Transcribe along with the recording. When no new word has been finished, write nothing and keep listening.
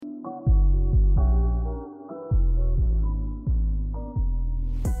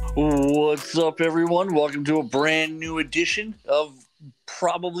What's up, everyone? Welcome to a brand new edition of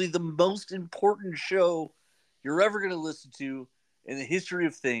probably the most important show you're ever going to listen to in the history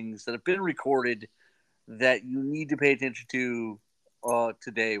of things that have been recorded that you need to pay attention to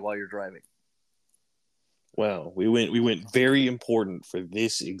today while you're driving. Wow, we went very important for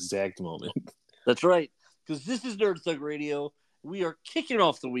this exact moment. That's right, because this is Nerd Thug Radio. We are kicking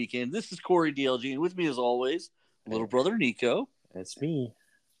off the weekend. This is Corey DLG, and with me, as always, little brother Nico. That's me.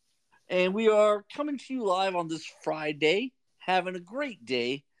 And we are coming to you live on this Friday, having a great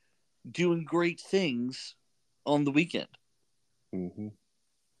day, doing great things on the weekend. Mm-hmm.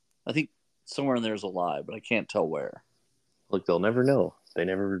 I think somewhere in there is a lie, but I can't tell where. Look, they'll never know. They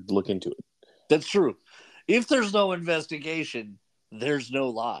never look into it. That's true. If there's no investigation, there's no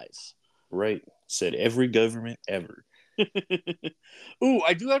lies. Right. Said every government ever. Ooh,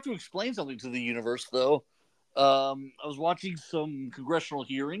 I do have to explain something to the universe, though. I was watching some congressional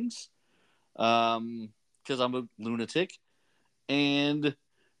hearings because I'm a lunatic. And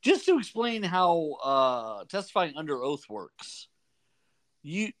just to explain how testifying under oath works,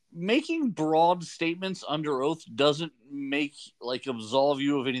 you making broad statements under oath doesn't absolve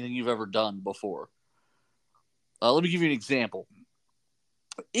you of anything you've ever done before. Let me give you an example.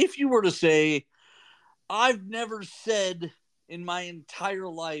 If you were to say, I've never said in my entire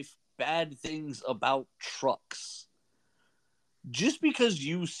life bad things about trucks, just because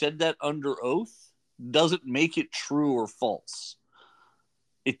you said that under oath doesn't make it true or false.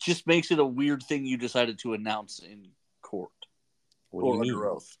 It just makes it a weird thing you decided to announce in court or under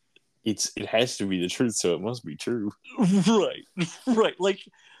oath. It has to be the truth, so it must be true. Right. Like,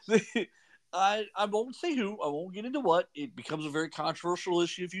 I won't say who. I won't get into what. It becomes a very controversial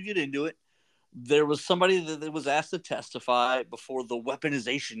issue if you get into it. There was somebody that was asked to testify before the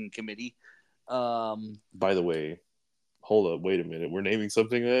weaponization committee. By the way, hold up, wait a minute. We're naming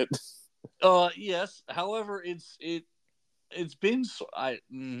something that. Yes. However, it's been.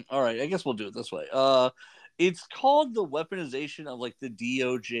 All right. I guess we'll do it this way. It's called the weaponization of the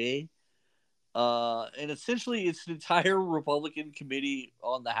DOJ. And essentially, it's an entire Republican committee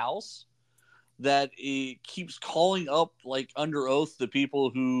on the House that it keeps calling up under oath the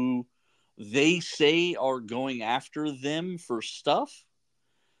people who they say are going after them for stuff,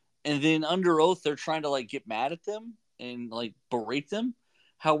 and then under oath they're trying to get mad at them and berate them.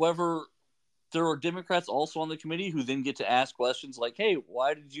 However, there are Democrats also on the committee who then get to ask questions like, hey,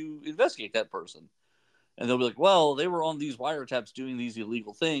 why did you investigate that person? And they'll be like, well, they were on these wiretaps doing these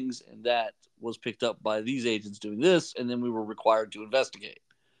illegal things, and that was picked up by these agents doing this, and then we were required to investigate.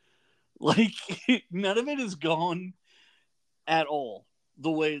 None of it is gone at all the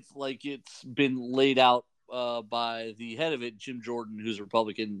way it's been laid out by the head of it, Jim Jordan, who's a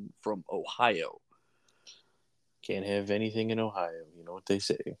Republican from Ohio. Can't have anything in Ohio. You know what they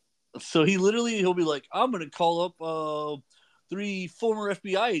say. So he'll be like, I'm going to call up 3 former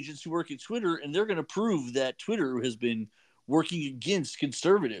FBI agents who work at Twitter, and they're going to prove that Twitter has been working against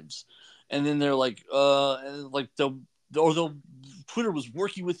conservatives. And then they're like, Twitter was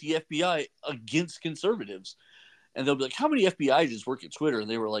working with the FBI against conservatives. And they'll be like, how many FBI agents work at Twitter? And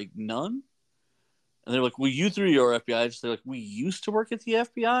they were like, none. And they're like, well, you 3 are FBI agents. They're like, we used to work at the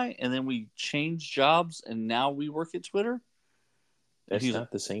FBI, and then we changed jobs, and now we work at Twitter. That's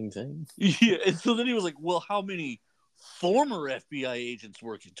not the same thing. Yeah. And so then he was like, well, how many former FBI agents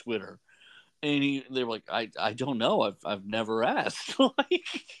work at Twitter? And they were like, I don't know. I've never asked.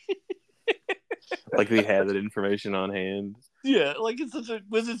 Like they had that information on hand. Yeah, because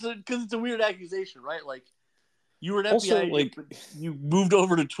it's a weird accusation, right? You were an FBI agent, but you moved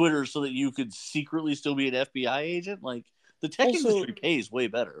over to Twitter so that you could secretly still be an FBI agent. The tech industry pays way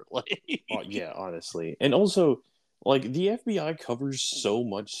better. Yeah, honestly, and also the FBI covers so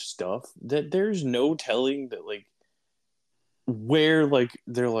much stuff that there's no telling that where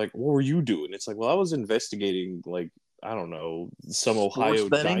they're like, what were you doing? It's well, I was investigating I don't know, some Ohio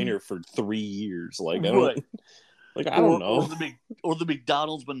diner for 3 years. I don't know. Or the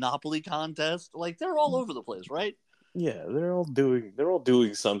McDonald's Monopoly contest. They're all over the place, right? Yeah, they're all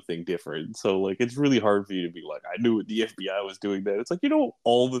doing something different. So it's really hard for you to be like, I knew the FBI was doing that. It's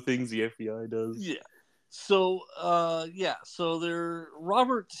all the things the FBI does. Yeah. So they're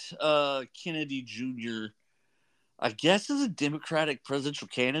Robert Kennedy Jr. I guess is a Democratic presidential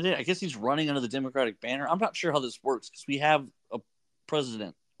candidate. I guess he's running under the Democratic banner. I'm not sure how this works because we have a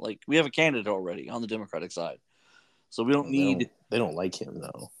president. We have a candidate already on the Democratic side. So we don't need... They don't like him,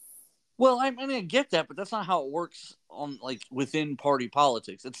 though. Well, I mean, I get that, but that's not how it works on within party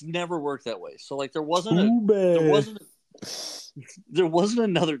politics. It's never worked that way. So there wasn't There wasn't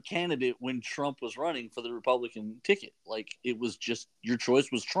another candidate when Trump was running for the Republican ticket. Like, it was just your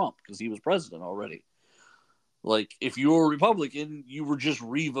choice was Trump because he was president already. Like, if you were a Republican, you were just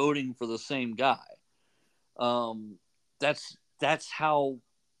re-voting for the same guy. That's how,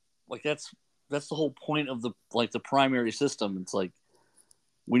 like, that's the whole point of the primary system. It's like,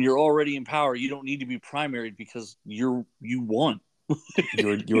 when you're already in power, you don't need to be primaried because you won.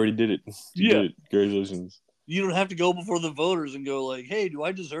 You already did it. You Yeah. did it. Congratulations. You don't have to go before the voters and go like, "Hey, do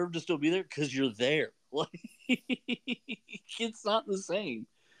I deserve to still be there?" Because you're there. Like, it's not the same.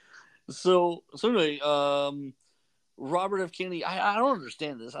 So anyway, Robert F. Kennedy. I don't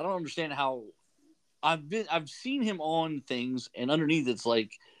understand this. I don't understand how I've seen him on things, and underneath it's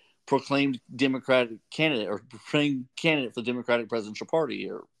like proclaimed Democratic candidate or proclaimed candidate for the Democratic presidential party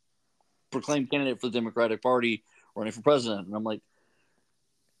or proclaimed candidate for the Democratic Party running for president, and I'm like,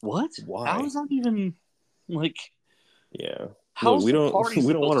 what? Why? How is that even like? Yeah. How Look, is we the don't party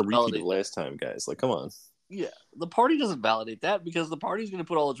we don't supposed want to to repeat of validate that? last time, guys. Like, come on. Yeah, the party doesn't validate that because the party's going to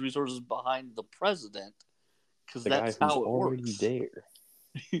put all its resources behind the president because The guy that's who's how it already works. there.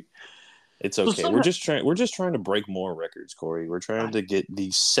 It's So okay. somehow, We're just trying to break more records, Corey. We're trying to get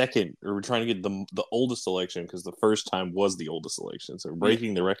the second, or we're trying to get the oldest election because the first time was the oldest election. So we're yeah,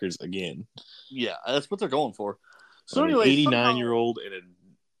 breaking the records again. yeah, that's what they're going for. So On an anyway, 89-year-old and a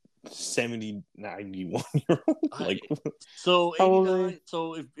 91-year-old. Like, so how old are they? 89.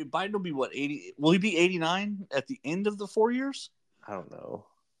 So if Biden will be what 80? Will he be 89 at the end of the 4 years? I don't know.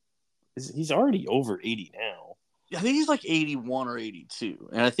 He's already over 80 now. I think he's like 81 or 82,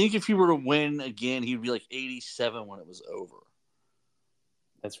 and I think if he were to win again, he'd be like 87 when it was over.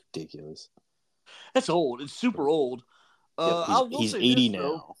 That's ridiculous. That's old. It's super old. Yep, I will he's say 80 this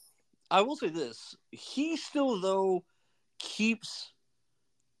though. now. I will say this. He still though keeps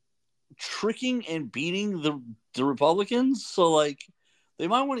tricking and beating the Republicans. So like they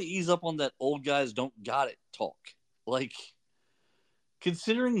might want to ease up on that old guys don't got it talk. Like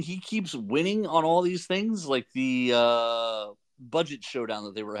considering he keeps winning on all these things, like the budget showdown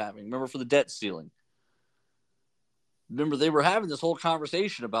that they were having. Remember for the debt ceiling. Remember they were having this whole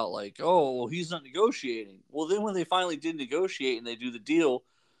conversation about like, oh, well, he's not negotiating. Well, then when they finally did negotiate and they do the deal,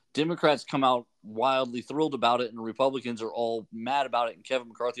 Democrats come out wildly thrilled about it, and Republicans are all mad about it. And Kevin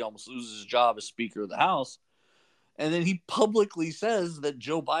McCarthy almost loses his job as Speaker of the House. And then he publicly says that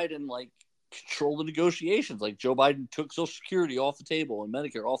Joe Biden like controlled the negotiations. Like Joe Biden took Social Security off the table and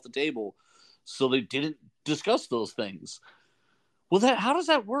Medicare off the table, so they didn't discuss those things. Well, that how does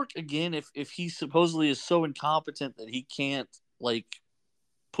that work again? If he supposedly is so incompetent that he can't like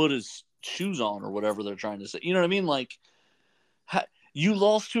put his shoes on or whatever they're trying to say, you know what I mean? Like, you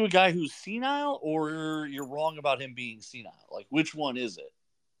lost to a guy who's senile, or you're wrong about him being senile. Like, which one is it?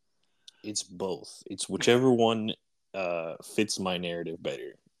 It's both. It's whichever one fits my narrative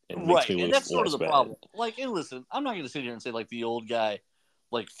better and makes Right, me and look that's sort of less the bad. problem. Like, and listen, I'm not going to sit here and say like the old guy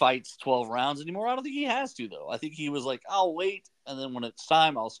like fights 12 rounds anymore. I don't think he has to though. I think he was like, I'll wait, and then when it's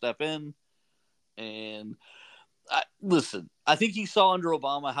time, I'll step in. And listen, I think he saw under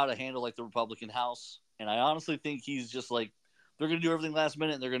Obama how to handle like the Republican House, and I honestly think he's just like they're going to do everything last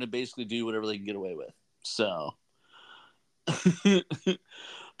minute, and they're going to basically do whatever they can get away with. So,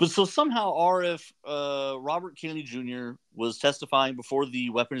 but so somehow RF Robert Kennedy Jr. was testifying before the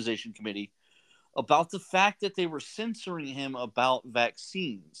Weaponization Committee about the fact that they were censoring him about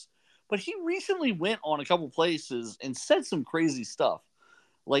vaccines. But he recently went on a couple places and said some crazy stuff.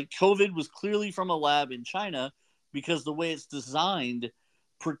 Like COVID was clearly from a lab in China because the way it's designed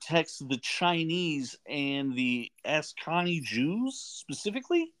protects the Chinese and the Ashkani Jews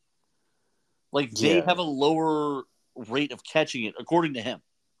specifically. Like they Yeah, have a lower rate of catching it, according to him.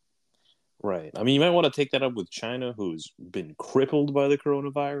 right. I mean, you might want to take that up with China, who's been crippled by the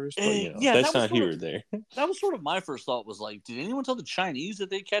coronavirus, but Yeah, that's not here or there. that was sort of my first thought. Was like, did anyone tell the Chinese that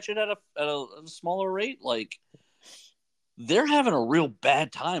they catch it at a smaller rate? Like, they're having a real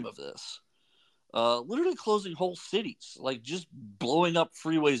bad time of this. Literally closing whole cities, like just blowing up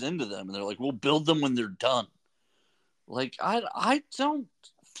freeways into them, and they're like, "We'll build them when they're done." Like, I don't.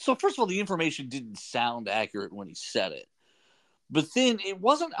 So first of all, the information didn't sound accurate when he said it, but then it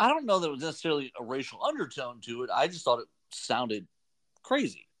wasn't. I don't know that it was necessarily a racial undertone to it. I just thought it sounded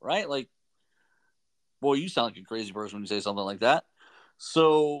crazy, right? Like, boy, you sound like a crazy person when you say something like that.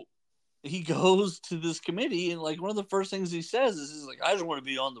 So he goes to this committee, and like one of the first things he says is, he's like, "I just want to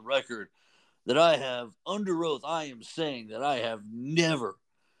be on the record that I have, under oath, I am saying that I have never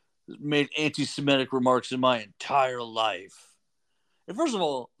made anti-Semitic remarks in my entire life." And first of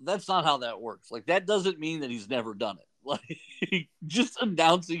all, that's not how that works. Like, that doesn't mean that he's never done it. Like, just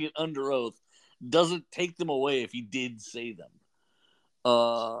announcing it under oath doesn't take them away if he did say them.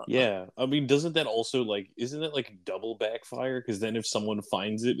 Uh, Yeah, I mean, doesn't that also like isn't that like double backfire? Because then if someone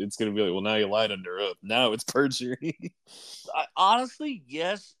finds it, it's gonna be like, well, now you lied under oath. Now it's perjury. honestly,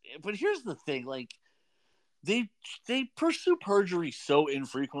 yes, but here's the thing: like they they pursue perjury so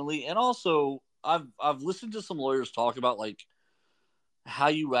infrequently, and also I've listened to some lawyers talk about like how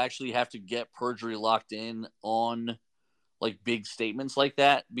you actually have to get perjury locked in on like big statements like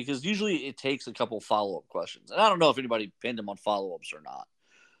that because usually it takes a couple follow up questions, and I don't know if anybody pinned him on follow ups or not.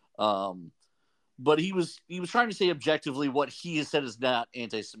 Um, but he was trying to say objectively what he has said is not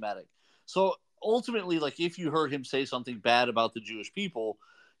anti-Semitic. So ultimately, like if you heard him say something bad about the Jewish people,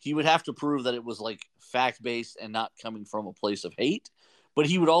 he would have to prove that it was like fact based and not coming from a place of hate. But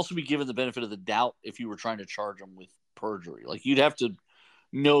he would also be given the benefit of the doubt if you were trying to charge him with perjury. Like you'd have to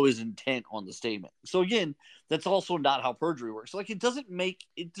know his intent on the statement. So again, that's also not how perjury works. Like it doesn't make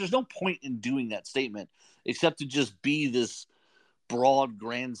it. There's no point in doing that statement except to just be this broad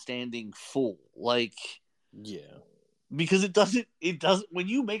grandstanding fool like Yeah, because it doesn't when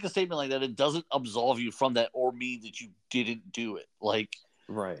you make a statement like that it doesn't absolve you from that or mean that you didn't do it like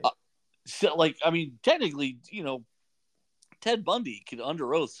right. uh, so like I mean technically Ted Bundy could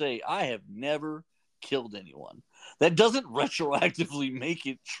under oath say I have never killed anyone. That doesn't retroactively make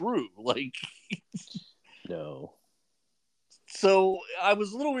it true like No. so I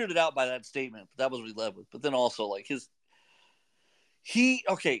was a little weirded out by that statement but that was what he led with but then also like his he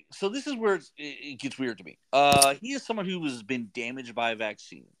okay, so this is where it gets weird to me. He is someone who has been damaged by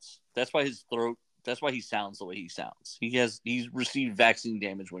vaccines. That's why his throat. That's why he sounds the way he sounds. He's received vaccine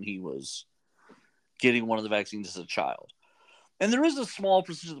damage when he was getting one of the vaccines as a child, and there is a small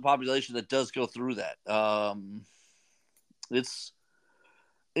percentage of the population that does go through that. It's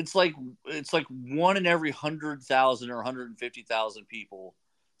it's like it's like 1 in every 100,000 or 150,000 people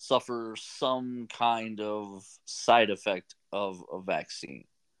suffer some kind of side effect of a vaccine.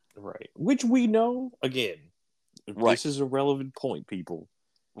 Right. Which we know, again, Right. this is a relevant point, people.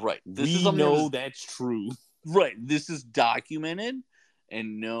 Right. This is We something that know is that's true. right. This is documented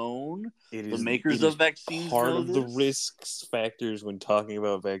and known. The It makers of is vaccines part know of the this. risks factors when talking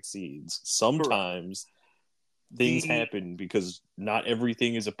about vaccines. Correct. Sometimes things The happen because not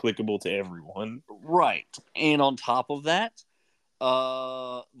everything is applicable to everyone. right. And on top of that,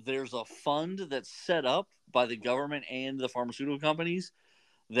 there's a fund that's set up by the government and the pharmaceutical companies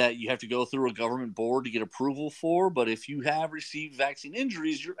that you have to go through a government board to get approval for. But if you have received vaccine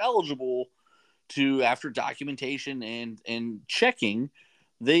injuries, you're eligible to after documentation and checking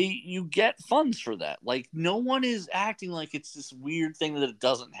you get funds for that like no one is acting like it's this weird thing that it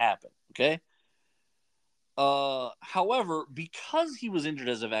doesn't happen okay however because he was injured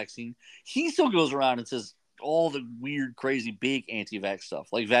as a vaccine he still goes around and says all the weird crazy big anti-vax stuff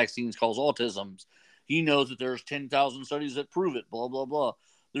like vaccines cause autisms he knows that there's 10,000 studies that prove it blah blah blah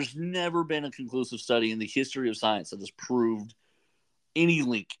there's never been a conclusive study in the history of science that has proved any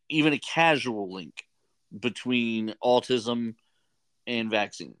link, even a casual link, between autism and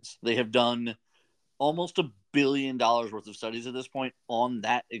vaccines. They have done almost $1 billion worth of studies at this point on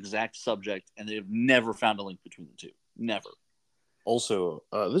that exact subject, and they have never found a link between the two. Never. Also,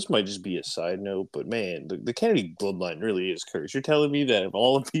 this might just be a side note, but man, the Kennedy bloodline really is cursed. You're telling me that of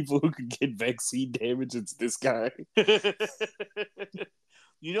all the people who could get vaccine damage, it's this guy?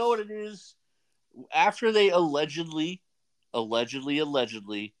 You know what it is? After they allegedly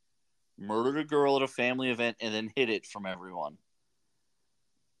murdered a girl at a family event and then hid it from everyone.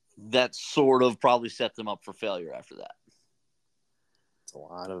 That sort of probably set them up for failure after that. It's a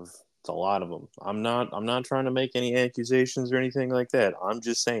lot of them. I'm not trying to make any accusations or anything like that. I'm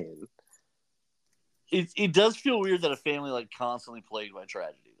just saying. It does feel weird that a family like constantly plagued by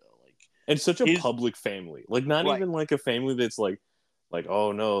tragedy though. Like And such a his public family. Like not right. even like a family that's like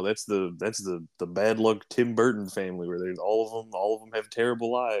oh no, that's the bad luck Tim Burton family where there's all of them have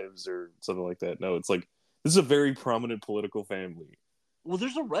terrible lives or something like that. No, it's like this is a very prominent political family. Well,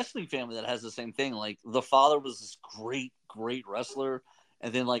 there's a wrestling family that has the same thing. Like the father was this great wrestler,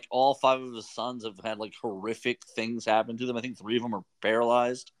 and then like all five of his sons have had like horrific things happen to them. I think three of them are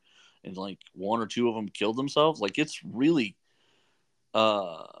paralyzed, and like one or two of them killed themselves. Like it's really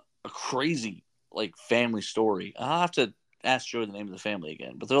a crazy like family story. I'll have to ask Joey the name of the family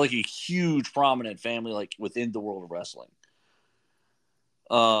again, but they're like a huge prominent family like within the world of wrestling.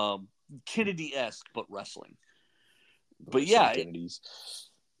 Um, Kennedy esque, but wrestling. The But rest of the yeah, Kennedys.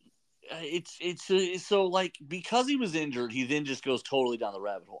 it's so like because he was injured, he then just goes totally down the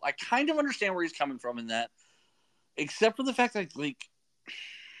rabbit hole. I kind of understand where he's coming from in that, except for the fact that like,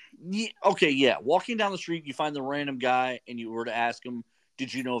 yeah, okay, yeah, walking down the street, you find the random guy, and you were to ask him,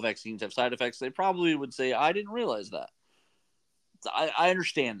 did you know vaccines have side effects? They probably would say, I didn't realize that. I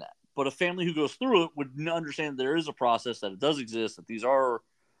understand that. But a family who goes through it would understand there is a process, that it does exist, that these are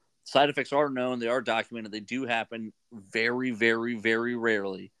side effects are known, they are documented, they do happen very, very, very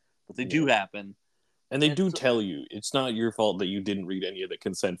rarely, but they do Yeah. happen. And they And do so, tell you it's not your fault that you didn't read any of the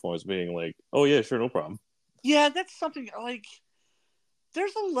consent forms, being like, "Oh yeah, sure, no problem." yeah, that's something like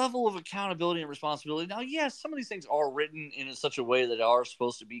there's a level of accountability and responsibility. Now, yes, some of these things are written in such a way that they are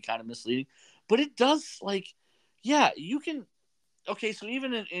supposed to be kind of misleading, but it does yeah, you can. Okay, so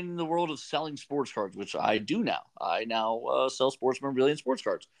even in the world of selling sports cards, which I do now, I now sell sports memorabilia and sports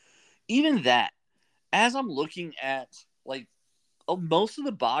cards. Even that, as I'm looking at most of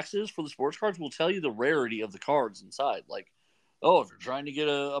the boxes for the sports cards will tell you the rarity of the cards inside. Like, oh, if you're trying to get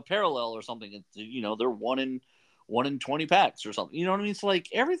a parallel or something, they're 1 in 20 packs or something. You know what I mean? It's like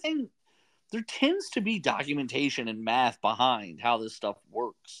everything. There tends to be documentation and math behind how this stuff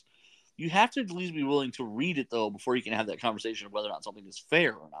works. You have to at least be willing to read it though before you can have that conversation of whether or not something is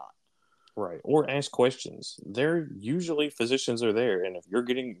fair or not. Right. Or ask questions. They're usually physicians are there, and if you're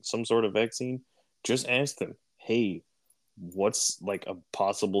getting some sort of vaccine, just ask them, "Hey, what's like a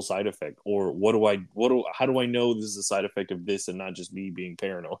possible side effect, or how do I know this is a side effect of this and not just me being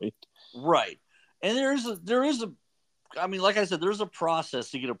paranoid?" Right. And there is a I mean, like I said, there's a process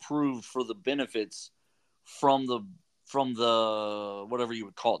to get approved for the benefits from the whatever you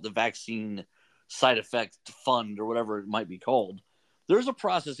would call it, the vaccine side effect fund or whatever it might be called. There's a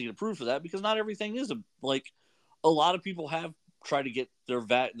process to get approved for that because not everything is a lot of people have tried to get their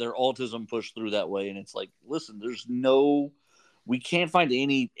autism pushed through that way, and it's like, listen, we can't find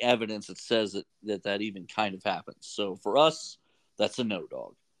any evidence that says that even kind of happens. So for us, that's a no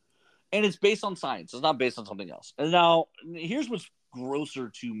dog, and it's based on science. It's not based on something else. And now here's what's grosser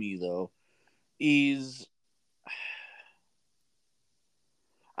to me though is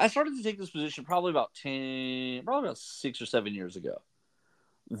I started to take this position probably about 6 or 7 years ago.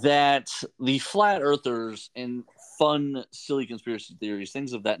 That the flat earthers and fun, silly conspiracy theories,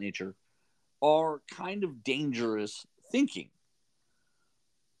 things of that nature, are kind of dangerous thinking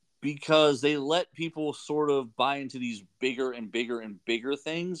because they let people sort of buy into these bigger and bigger and bigger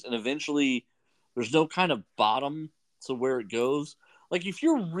things, and eventually there's no kind of bottom to where it goes. Like, if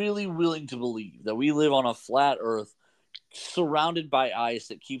you're really willing to believe that we live on a flat earth surrounded by ice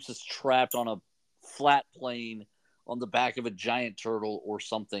that keeps us trapped on a flat plane on the back of a giant turtle or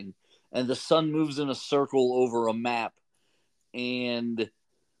something, and the sun moves in a circle over a map, and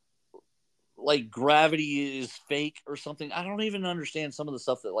gravity is fake or something. I don't even understand some of the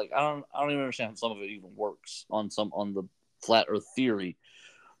stuff that I don't even understand how some of it even works on the flat Earth theory.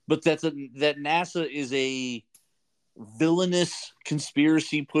 But that NASA is a villainous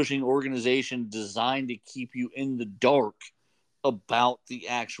conspiracy pushing organization designed to keep you in the dark about the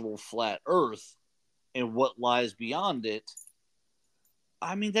actual flat Earth and what lies beyond it.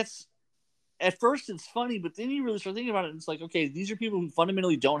 I mean, that's at first it's funny, but then you really start thinking about it, and it's like, okay, these are people who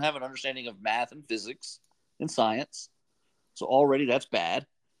fundamentally don't have an understanding of math and physics and science. So already that's bad.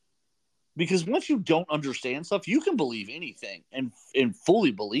 Because once you don't understand stuff, you can believe anything and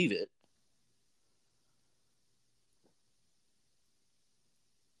fully believe it.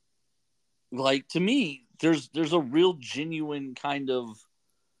 Like, to me, there's a real genuine kind of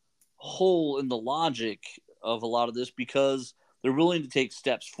hole in the logic of a lot of this because they're willing to take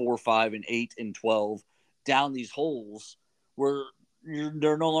steps 4, 5, and 8 and 12 down these holes where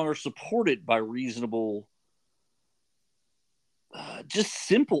they're no longer supported by reasonable, just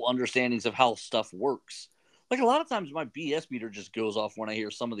simple understandings of how stuff works. Like, a lot of times my BS meter just goes off when I hear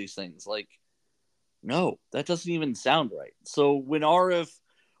some of these things. Like, no, that doesn't even sound right. So when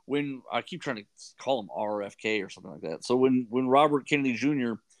I keep trying to call him RFK or something like that. So when Robert Kennedy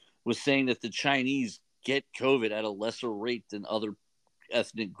Jr. was saying that the Chinese get COVID at a lesser rate than other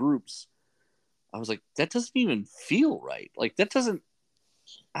ethnic groups, I was like, that doesn't even feel right. Like, that doesn't.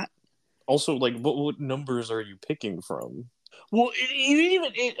 I, Also, like, what numbers are you picking from? well,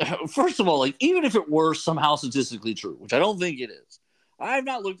 first of all, like, even if it were somehow statistically true, which I don't think it is, I have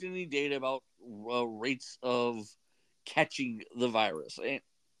not looked at any data about rates of catching the virus. And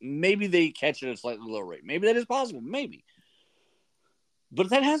maybe they catch it at a slightly lower rate. Maybe that is possible. Maybe. But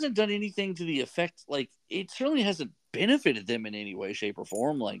that hasn't done anything to the effect. Like, it certainly hasn't benefited them in any way, shape, or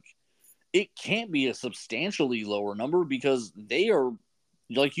form. Like, it can't be a substantially lower number because they are,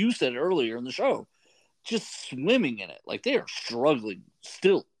 like you said earlier in the show, just swimming in it. Like, they are struggling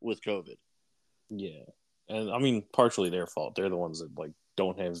still with COVID. Yeah, and I mean, partially their fault. They're the ones that like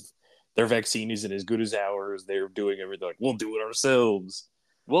don't have their vaccine isn't as good as ours. They're doing everything like we'll do it ourselves.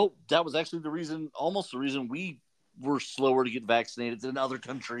 Well, that was actually almost the reason we were slower to get vaccinated than other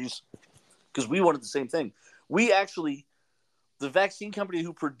countries because we wanted the same thing. We actually, the vaccine company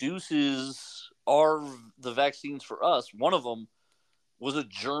who produces the vaccines for us, one of them was a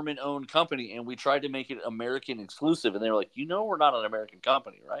German-owned company, and we tried to make it American exclusive, and they were like, we're not an American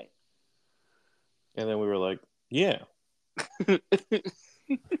company, right? And then we were like, yeah.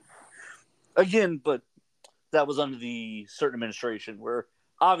 Again, but that was under the certain administration where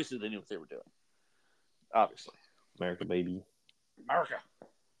obviously they knew what they were doing. Obviously. America, baby. America.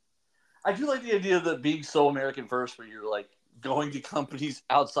 I do like the idea of that being so American first, where you're like going to companies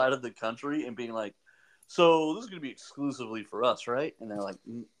outside of the country and being like, so this is going to be exclusively for us, right? And they're like,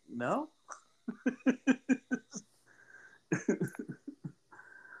 no.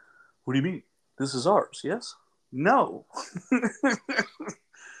 What do you mean? This is ours, yes? No.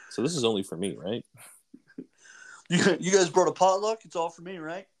 So this is only for me, right? You guys brought a potluck? It's all for me,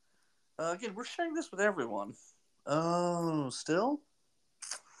 right? Again, we're sharing this with everyone. Oh, still?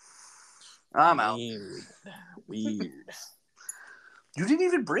 I'm out. Weird. You didn't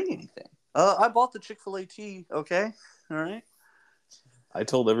even bring anything. I bought the Chick-fil-A tea, okay? All right. I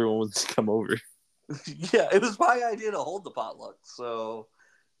told everyone to come over. Yeah, it was my idea to hold the potluck, so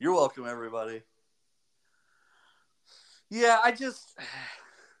you're welcome, everybody. Yeah,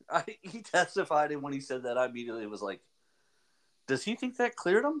 he testified, and when he said that, I immediately was like, does he think that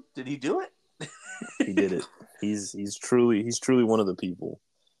cleared him? Did he do it? He did it. He's truly one of the people.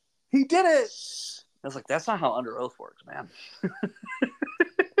 He did it. I was like, that's not how under oath works, man.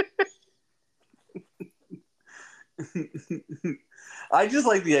 I just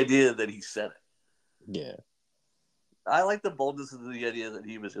like the idea that he said it. Yeah. I like the boldness of the idea that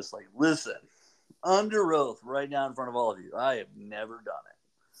he was just like, listen, under oath, right now in front of all of you, I have never done it.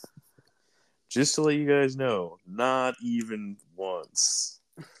 Just to let you guys know, not even once.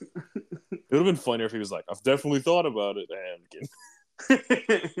 It would have been funnier if he was like, I've definitely thought about it,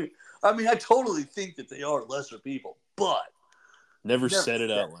 Anakin. I mean, I totally think that they are lesser people, but never said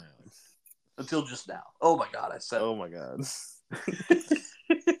it out loud. Until just now. Oh my God, I said Oh my God.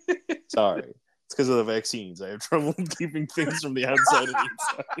 Sorry. It's because of the vaccines. I have trouble keeping things from the outside of the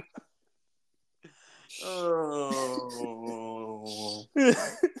inside. Oh.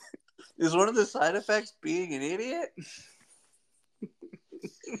 Is one of the side effects being an idiot?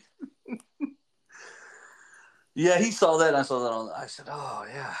 Yeah, he saw that, and I saw that I said, oh,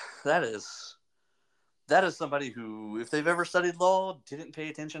 yeah, that is somebody who, if they've ever studied law, didn't pay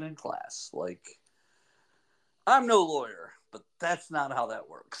attention in class. Like, I'm no lawyer, but that's not how that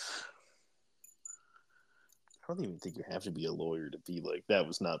works. I don't even think you have to be a lawyer to be like, that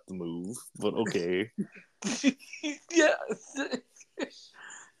was not the move, but okay. Yeah.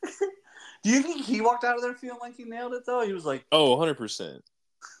 Do you think he walked out of there feeling like he nailed it, though? He was like... Oh, 100%.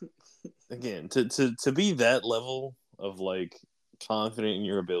 Again, to be that level of, like, confident in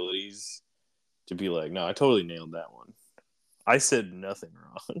your abilities, to be like, no, I totally nailed that one. I said nothing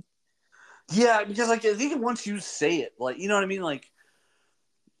wrong. Yeah, because, like, I think once you say it, like, you know what I mean? Like,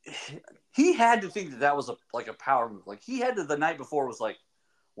 he had to think that was a power move. Like, he had to, the night before, was like,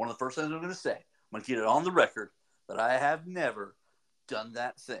 one of the first things I'm going to say, I'm going to get it on the record that I have never done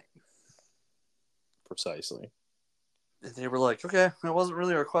that thing. Precisely. And they were like, okay, that wasn't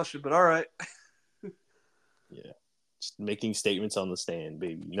really our question, but all right. Yeah. Just making statements on the stand,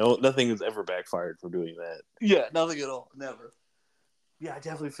 baby. No, nothing has ever backfired for doing that. Yeah, nothing at all. Never. Yeah, I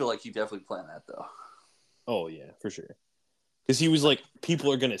definitely feel like he definitely planned that, though. Oh, yeah, for sure. Because he was like,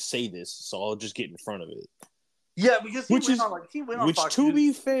 people are going to say this, so I'll just get in front of it. Yeah, because he went on which, Fox to News.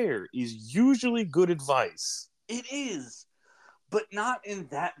 be fair, is usually good advice. It is, but not in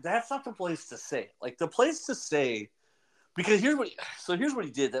that. That's not the place to say it. Like, the place to say, because here's what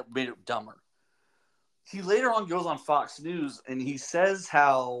he did that made it dumber. He later on goes on Fox News and he says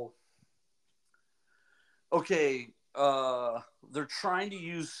how, okay, they're trying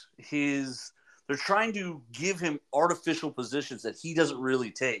to give him artificial positions that he doesn't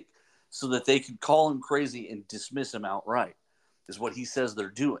really take so that they can call him crazy and dismiss him outright, is what he says they're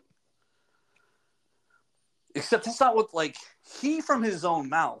doing. Except that's not what, like, he from his own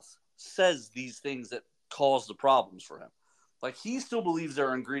mouth says these things that cause the problems for him. Like, he still believes there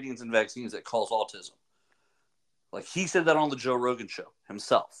are ingredients in vaccines that cause autism. Like, he said that on the Joe Rogan show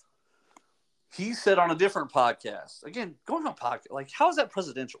himself. He said on a different podcast, again, going on podcast, like, how is that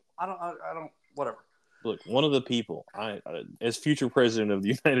presidential? I don't, whatever. Look, one of the people, as future president of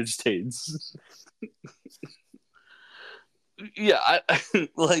the United States. Yeah,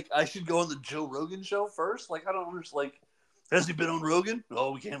 I should go on the Joe Rogan show first? Like, I don't understand. Like, has he been on Rogan?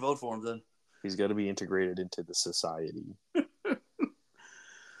 Oh, we can't vote for him then. He's got to be integrated into the society.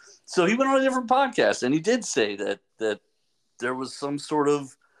 So he went on a different podcast, and he did say that there was some sort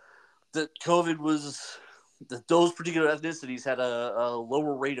of that COVID was that those particular ethnicities had a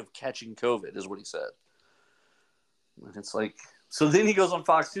lower rate of catching COVID, is what he said. And it's like, so then he goes on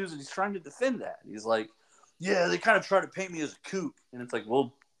Fox News and he's trying to defend that. He's like, yeah, they kind of try to paint me as a kook, and it's like,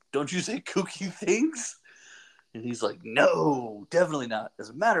 well, don't you say kooky things? And he's like, no, definitely not. As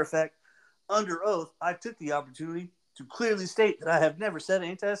a matter of fact, under oath, I took the opportunity to clearly state that I have never said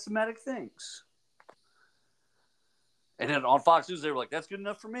anti-Semitic things. And then on Fox News, they were like, that's good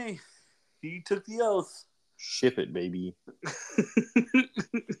enough for me. He took the oath. Ship it, baby.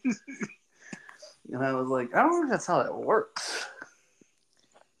 And I was like, I don't think that's how that works.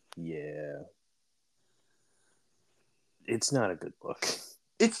 Yeah. It's not a good look.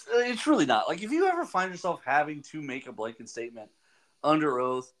 It's really not. Like, if you ever find yourself having to make a blanket statement under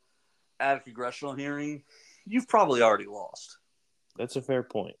oath at a congressional hearing, you've probably already lost. That's a fair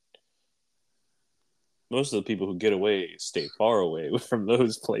point. Most of the people who get away stay far away from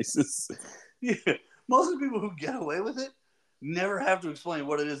those places. Yeah. Most of the people who get away with it never have to explain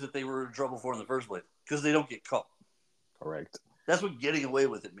what it is that they were in trouble for in the first place, because they don't get caught. Correct. That's what getting away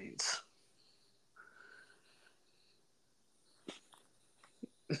with it means.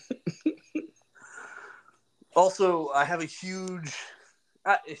 Also, I have a huge...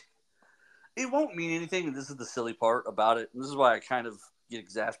 it won't mean anything, and this is the silly part about it. And this is why I kind of get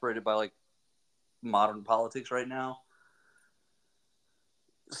exasperated by, like, modern politics right now.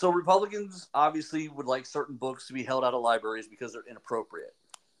 So Republicans obviously would like certain books to be held out of libraries because they're inappropriate.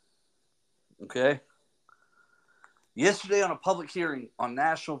 Okay? Yesterday on a public hearing on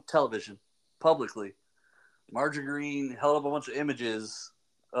national television, publicly, Marjorie Greene held up a bunch of images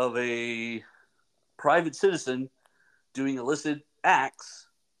of a private citizen doing illicit acts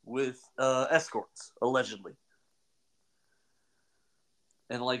with escorts, allegedly.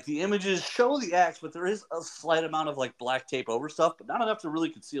 And, like, the images show the acts, but there is a slight amount of, like, black tape over stuff, but not enough to really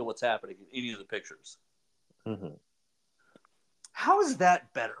conceal what's happening in any of the pictures. Mm-hmm. How is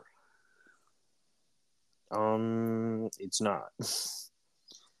that better? It's not.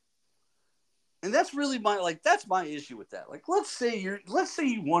 And that's really that's my issue with that. Like, let's say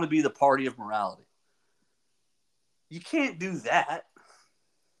you want to be the party of morality. You can't do that.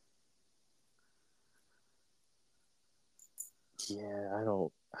 Yeah, I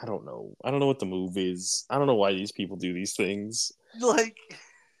don't know. I don't know what the move is. I don't know why these people do these things. Like,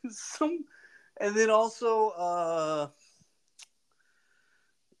 and then also,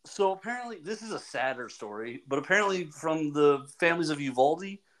 so apparently this is a sadder story, but apparently from the families of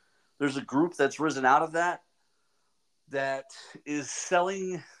Uvalde, there's a group that's risen out of that is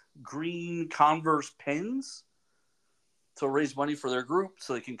selling green Converse pins to raise money for their group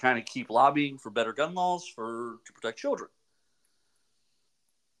so they can kind of keep lobbying for better gun laws to protect children.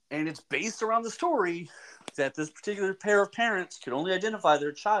 And it's based around the story that this particular pair of parents could only identify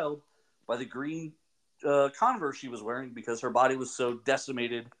their child by the green Converse she was wearing because her body was so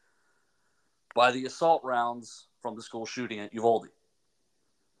decimated by the assault rounds from the school shooting at Uvalde.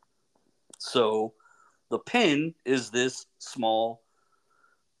 So the pin is this small,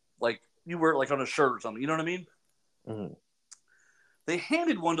 like you wear it like on a shirt or something. You know what I mean? Mm-hmm. They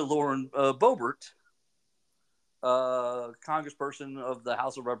handed one to Lauren Boebert, congressperson of the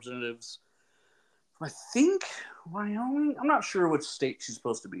House of Representatives from, I think, Wyoming. I'm not sure which state she's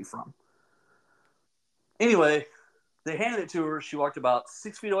supposed to be from. Anyway, they handed it to her. She walked about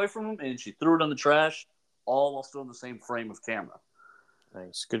 6 feet away from him, and she threw it on the trash, all while still in the same frame of camera.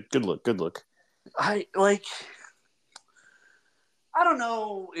 Nice. Good look. I don't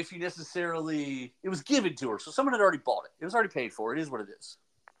know if you necessarily... It was given to her, so someone had already bought it. It was already paid for. It is what it is.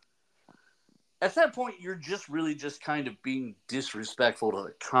 At that point, you're just really just kind of being disrespectful to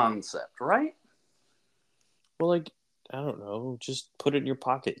the concept, right? Well, like, I don't know. Just put it in your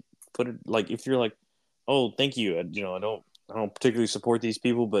pocket. Put it, like, if you're like, oh, thank you. I don't particularly support these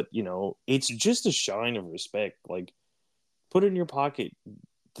people, but, it's just a shine of respect. Like, put it in your pocket.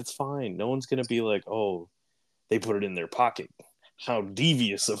 That's fine. No one's going to be like, oh, they put it in their pocket. How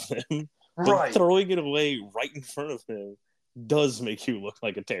devious of them. Right. But throwing it away right in front of them does make you look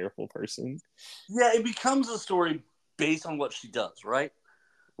like a terrible person. Yeah, it becomes a story based on what she does, right?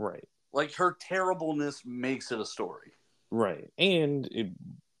 Right. Like, her terribleness makes it a story. Right. And it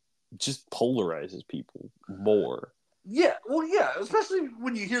just polarizes people more. Yeah, well, yeah, especially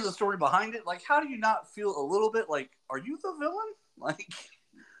when you hear the story behind it. Like, how do you not feel a little bit like, are you the villain? Like,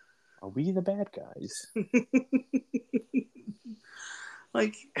 are we the bad guys?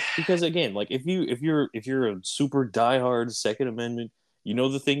 Like, because again, like if you're a super diehard Second Amendment,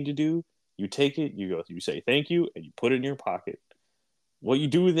 the thing to do. You take it, you say thank you, and you put it in your pocket. What you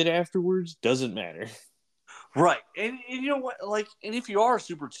do with it afterwards doesn't matter. Right. And you know what? Like, and if you are a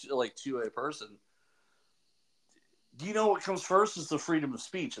super like 2A person, do you know what comes first is the freedom of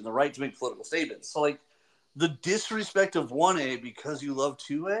speech and the right to make political statements. So like the disrespect of 1A because you love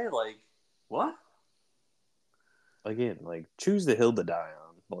 2A, like what? Again, like choose the hill to die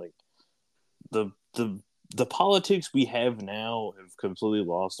on. Like the the the politics we have now have completely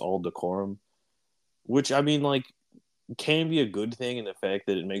lost all decorum. Which I mean, like, can be a good thing in the fact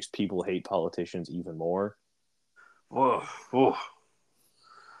that it makes people hate politicians even more. Whoa, whoa.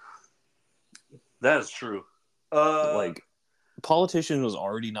 That is true. Uh, Like, politician was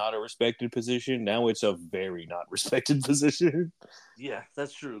already not a respected position. Now it's a very not respected position. yeah,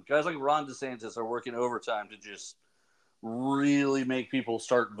 that's true. Guys like Ron DeSantis are working overtime to just really make people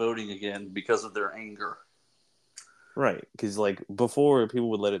start voting again because of their anger. Right. Because, like, before people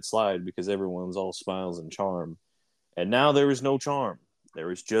would let it slide because everyone's all smiles and charm. And now there is no charm.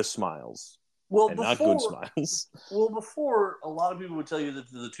 There is just smiles. Well, And not good before, smiles. before a lot of people would tell you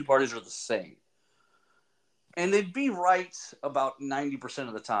that the two parties are the same, and they'd be right about 90%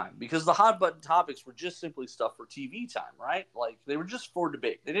 of the time because the hot button topics were just simply stuff for TV time, right? Like they were just for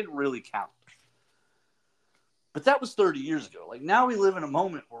debate. They didn't really count. But that was 30 years ago. Like now we live in a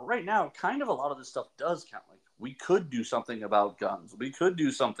moment where right now kind of a lot of this stuff does count. Like we could do something about guns. We could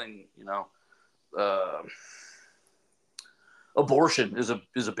do something, uh, abortion is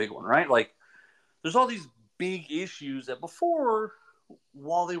a big one, right? Like there's all these big issues that before,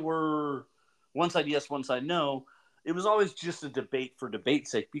 while they were one side yes, one side no, it was always just a debate for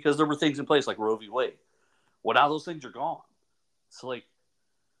debate's sake because there were things in place like Roe v. Wade. Well, now those things are gone. So like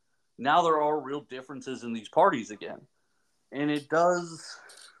now there are real differences in these parties again, and it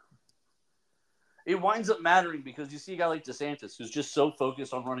winds up mattering because you see a guy like DeSantis who's just so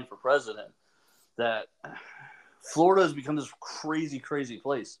focused on running for president that Florida has become this crazy, crazy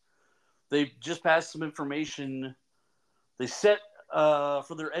place. They just passed some information. They set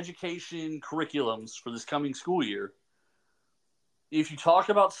for their education curriculums for this coming school year. If you talk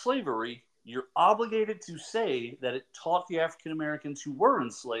about slavery, you're obligated to say that it taught the African Americans who were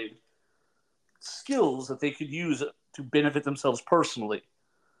enslaved skills that they could use to benefit themselves personally.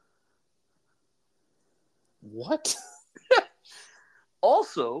 What?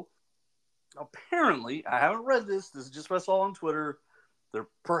 Also, apparently, I haven't read this. This is just what I saw on Twitter. There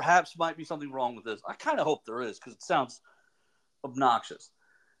perhaps might be something wrong with this. I kind of hope there is because it sounds obnoxious.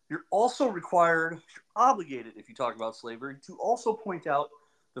 You're also required, you're obligated, if you talk about slavery, to also point out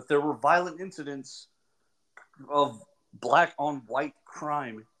that there were violent incidents of black on white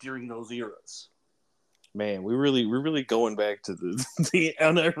crime during those eras. Man, we're really going back to the the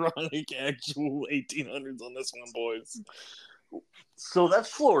unironic actual 1800s on this one, boys. So that's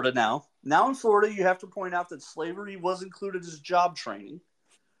Florida now. Now in Florida, you have to point out that slavery was included as job training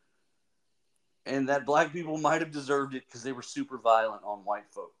and that black people might have deserved it because they were super violent on white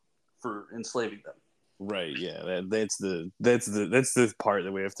folk for enslaving them. Right, yeah. That's the part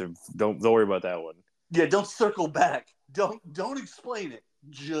that we have to don't worry about that one. Yeah, don't circle back. Don't explain it.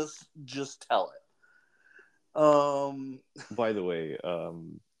 Just tell it. By the way,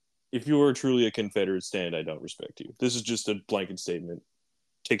 if you are truly a Confederate stand, I don't respect you. This is just a blanket statement.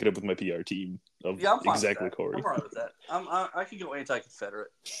 Take it up with my PR team of Yeah, I'm fine exactly with that. Corey. I'm alright with that. I can go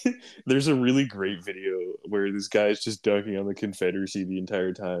anti-Confederate. There's a really great video where this guy's just dunking on the Confederacy the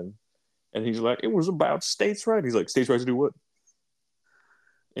entire time. And he's like, it was about states' rights. He's like, states' rights to do what?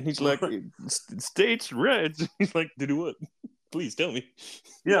 And he's like, states' rights. He's like, to do what? Please tell me.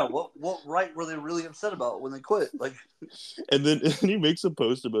 Yeah, what right were they really upset about when they quit? Like, and then he makes a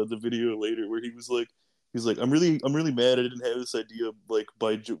post about the video later where he's like, I'm really mad I didn't have this idea like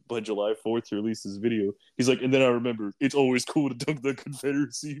by July 4th to release this video. He's like, and then I remember it's always cool to dunk the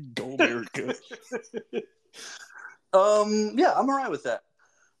Confederacy and go America. Yeah, I'm alright with that.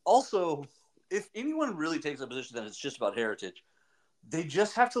 Also, if anyone really takes a position that it's just about heritage, they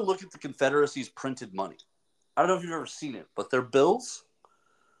just have to look at the Confederacy's printed money. I don't know if you've ever seen it, but their bills,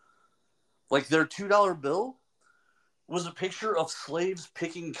 like their $2 bill, was a picture of slaves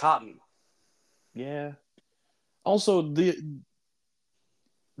picking cotton. Yeah. Also, the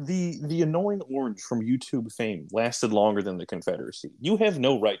annoying orange from YouTube fame lasted longer than the Confederacy. You have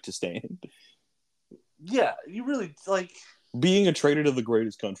no right to stand. Yeah, you really like being a traitor to the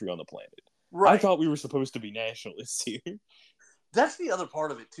greatest country on the planet. Right. I thought we were supposed to be nationalists here. That's the other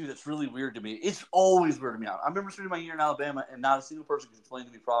part of it, too, that's really weird to me. It's always weirded me out. I remember spending my year in Alabama, and not a single person could explain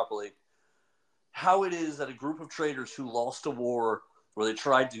to me properly how it is that a group of traitors who lost a war where they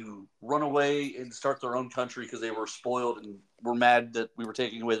tried to run away and start their own country because they were spoiled and were mad that we were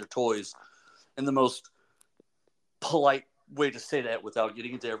taking away their toys in the most polite way to say that without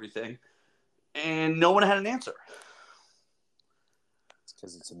getting into everything. And no one had an answer. It's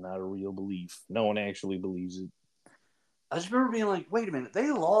because it's not a real belief. No one actually believes it. I just remember being like, wait a minute,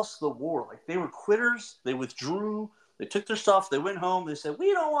 they lost the war. Like, they were quitters. They withdrew. They took their stuff. They went home. They said,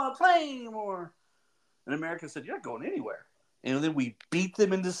 we don't want to play anymore. And America said, you're not going anywhere. And then we beat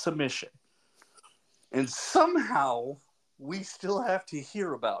them into submission. And somehow we still have to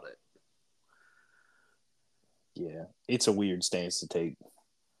hear about it. Yeah, it's a weird stance to take.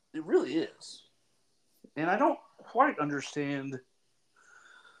 It really is. And I don't quite understand,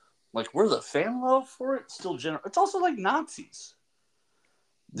 like, where the fan love for it still general. It's also like Nazis.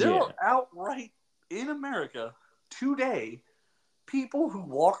 There Yeah. are outright in America today people who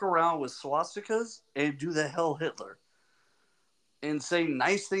walk around with swastikas and do the hell Hitler and say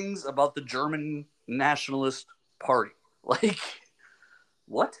nice things about the German nationalist party. Like,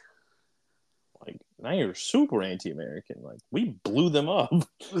 what? Like, now you're super anti-American. Like, we blew them up.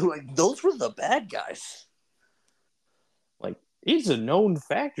 Like, those were the bad guys. Like, it's a known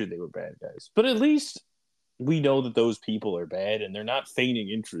factor they were bad guys. But at least we know that those people are bad and they're not feigning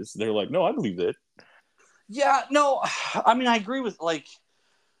interest. They're like, no, I believe that. Yeah, no, I mean, I agree with, like,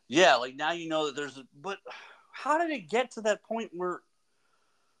 yeah, like, now you know that there's a, but how did it get to that point where,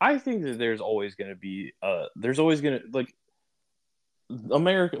 I think that there's always going to be, like,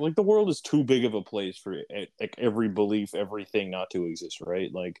 America, like, the world is too big of a place for like every belief, everything not to exist,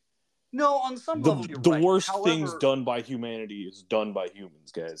 right? Like, no, on some level, you're the right. worst things However, done by humanity is done by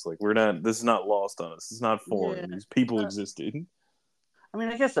humans, guys. Like, this is not lost on us. It's not yeah, foreign. These people existed. I mean,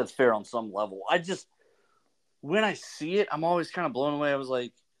 I guess that's fair on some level. I just, when I see it, I'm always kind of blown away. I was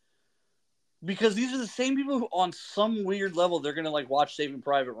like, because these are the same people who, on some weird level, they're gonna like watch Saving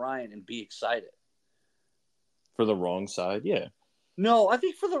Private Ryan and be excited. For the wrong side, yeah. No, I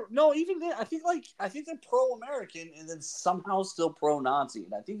think even then, I think they're pro-American and then somehow still pro-Nazi,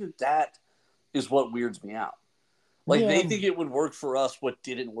 and I think that is what weirds me out. Like, Yeah, they think it would work for us what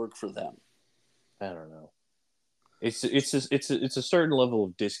didn't work for them. I don't know. It's a certain level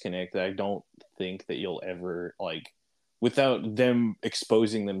of disconnect that I don't think that you'll ever, like, without them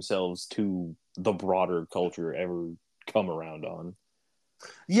exposing themselves to the broader culture, ever come around on.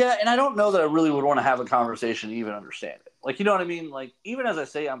 Yeah, and I don't know that I really would want to have a conversation to even understand it. Like, you know what I mean? Like, even as I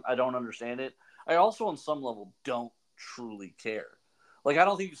say I don't understand it, I also on some level don't truly care. Like, I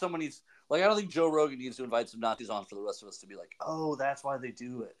don't think someone needs, like, I don't think Joe Rogan needs to invite some Nazis on for the rest of us to be like, oh, that's why they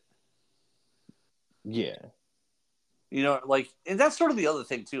do it. Yeah. You know, like, and that's sort of the other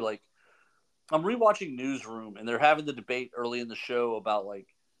thing too. Like, I'm rewatching Newsroom, and they're having the debate early in the show about like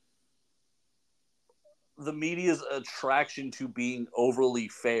the media's attraction to being overly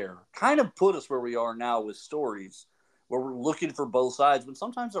fair kind of put us where we are now with stories where we're looking for both sides, but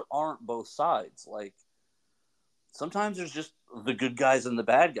sometimes there aren't both sides. Like, sometimes there's just the good guys and the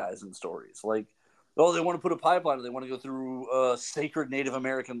bad guys in stories. Like, oh, they want to put a pipeline, or they want to go through sacred Native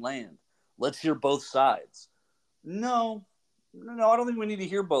American land. Let's hear both sides. No, no, I don't think we need to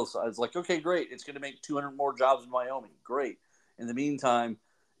hear both sides. Like, okay, great, it's going to make 200 more jobs in Wyoming. Great. In the meantime,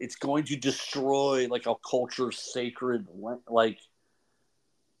 it's going to destroy like a culture sacred. Like,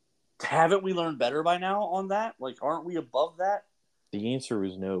 haven't we learned better by now on that? Like, aren't we above that? The answer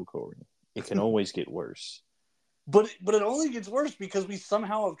is no, Corey. It can always get worse. But it only gets worse because we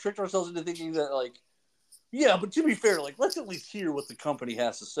somehow have tricked ourselves into thinking that, like, yeah, but to be fair, like, let's at least hear what the company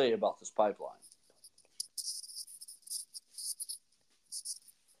has to say about this pipeline.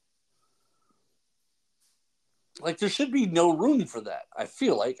 Like, there should be no room for that. I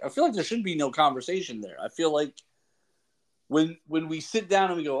feel like there should be no conversation there. I feel like when we sit down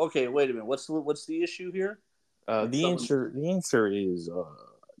and we go, okay, wait a minute, what's the issue here? And someone, The answer is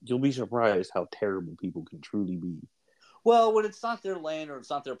you'll be surprised how terrible people can truly be. well, when it's not their land or it's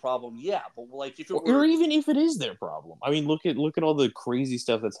not their problem, yeah. But like, if it Or were, even if it is their problem. I mean, look at all the crazy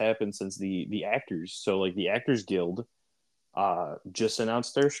stuff that's happened since the actors. So, like, the Actors Guild just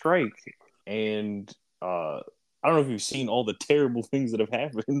announced their strike, and I don't know if you've seen all the terrible things that have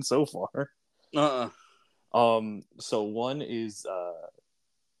happened so far. uh, So one is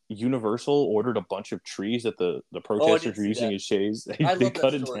Universal ordered a bunch of trees that the oh, I did protesters were see using that. as shades. I They love that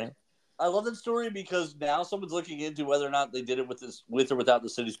cut it story. down. I love that story because now someone's looking into whether or not they did it with or without the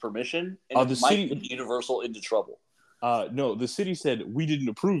city's permission, and it The might city, get Universal into trouble. no, the city said we didn't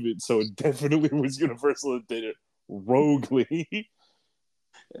approve it, so it definitely was Universal that did it roguely.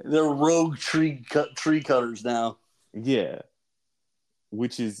 They're rogue tree cutters now. Yeah,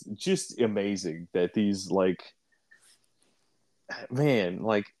 which is just amazing that these, like, man,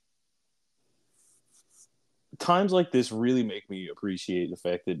 like, times like this really make me appreciate the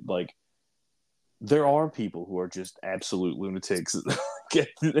fact that, like, there are people who are just absolute lunatics.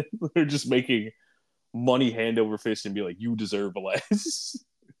 They're just making money hand over fist and be like, "You deserve less."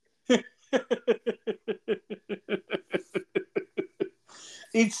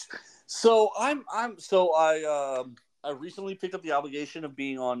 It's so I recently picked up the obligation of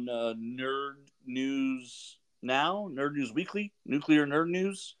being on Nerd News Now, Nerd News Weekly, Nuclear Nerd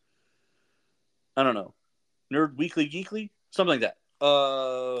News. I don't know, Nerd Weekly Geekly, something like that.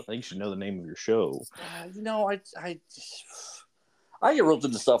 I think you should know the name of your show. You know, I get roped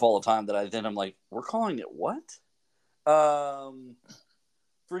into stuff all the time that I'm like, we're calling it what? Um,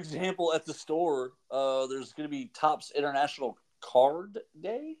 for example, at the store, there's going to be Topps International Card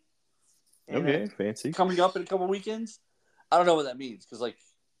Day, and Okay, fancy. coming up in a couple weekends. I don't know what that means because, like,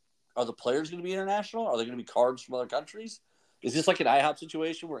 are the players going to be international? Are they going to be cards from other countries? Is this like an IHOP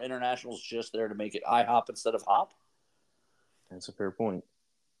situation where international is just there to make it IHOP instead of hop? That's a fair point.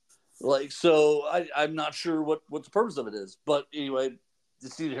 Like, so I'm not sure what the purpose of it is, but anyway,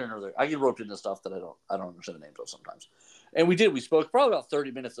 it's neither here nor there. I get roped into stuff that I don't understand the names of sometimes, and we spoke probably about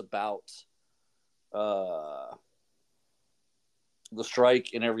 30 minutes about uh, the strike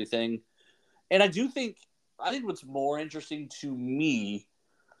and everything, and I think what's more interesting to me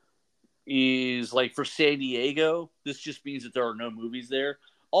is like for San Diego, this just means that there are no movies there.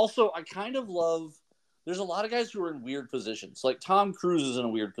 Also, I kind of love. There's a lot of guys who are in weird positions. Like Tom Cruise is in a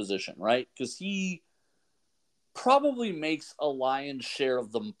weird position, right? Because he probably makes a lion's share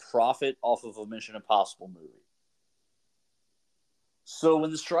of the profit off of a Mission Impossible movie. So when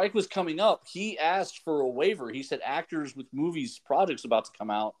the strike was coming up, he asked for a waiver. He said, actors with movies projects about to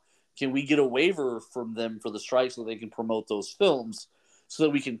come out, can we get a waiver from them for the strike so they can promote those films so that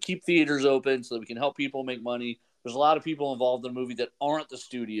we can keep theaters open, so that we can help people make money? There's a lot of people involved in a movie that aren't the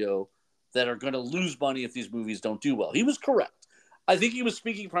studio that are going to lose money if these movies don't do well. He was correct. I think he was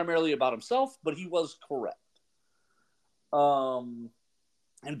speaking primarily about himself, but he was correct. And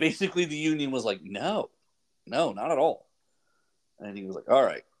basically the union was like, no, not at all. And he was like, all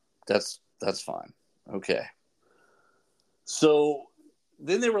right, that's fine. Okay. So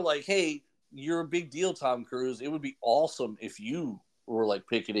then they were like, hey, you're a big deal, Tom Cruise. It would be awesome if you were like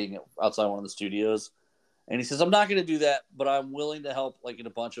picketing outside one of the studios. And he says, I'm not going to do that, but I'm willing to help like in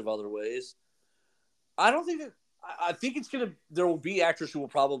a bunch of other ways. I don't think that, I think there will be actors who will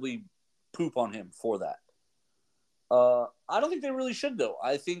probably poop on him for that. I don't think they really should, though.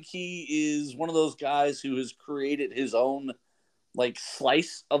 I think he is one of those guys who has created his own like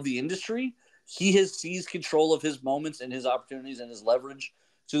slice of the industry. He has seized control of his moments and his opportunities and his leverage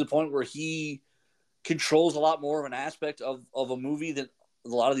to the point where he controls a lot more of an aspect of a movie than a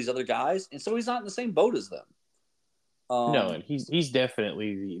lot of these other guys, and so he's not in the same boat as them. No, and he's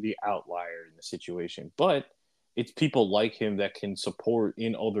definitely the outlier in the situation, but it's people like him that can support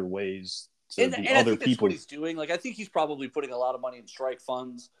in other ways to and the I other think that's what people. he's doing. Like I think he's probably putting a lot of money in strike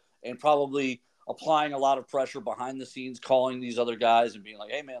funds and probably applying a lot of pressure behind the scenes, calling these other guys and being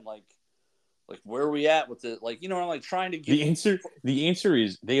like, "Hey, man, like where are we at with it? Like, you know, I'm like trying to get The answer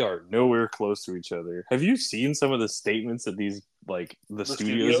is they are nowhere close to each other. Have you seen some of the statements that these like the the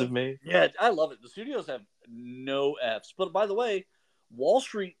studios studio. have made? Yeah, I love it. The studios have no Fs. But by the way, Wall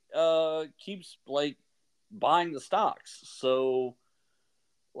Street keeps like buying the stocks. So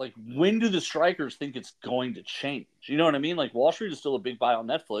like when do the strikers think it's going to change? You know what I mean? Like Wall Street is still a big buy on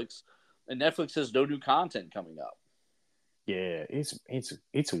Netflix, and Netflix has no new content coming up. Yeah,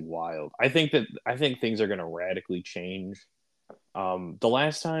 it's wild. I think things are going to radically change. The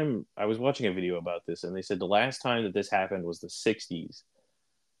last time I was watching a video about this, and they said the last time that this happened was the '60s,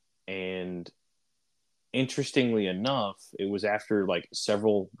 and interestingly enough, it was after like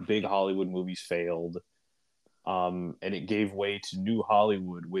several big Hollywood movies failed, and it gave way to New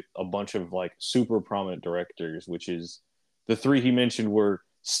Hollywood with a bunch of like super prominent directors, which is the three he mentioned were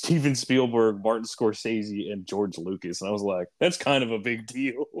Steven Spielberg, Martin Scorsese, and George Lucas. And I was like, that's kind of a big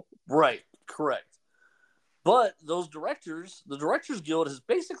deal. Right, correct. But those directors, the Directors Guild has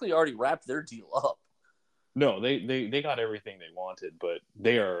basically already wrapped their deal up. No, they got everything they wanted, but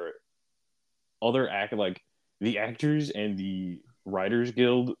they are other act like the actors and the Writers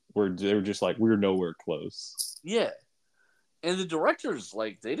Guild they're just like we're nowhere close. Yeah. And the directors,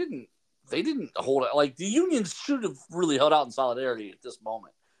 like, they didn't hold it. Like, the unions should have really held out in solidarity at this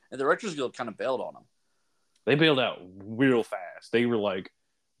moment. And the Directors Guild kind of bailed on them. They bailed out real fast. They were like,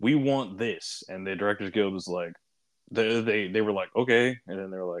 "We want this," and the Directors Guild was like, they were like, "Okay," and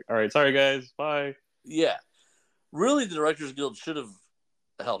then they were like, "All right, sorry guys, bye." Yeah. Really, the Directors Guild should have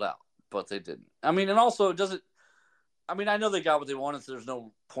held out, but they didn't. I mean, and also, it doesn't. I mean, I know they got what they wanted, so there's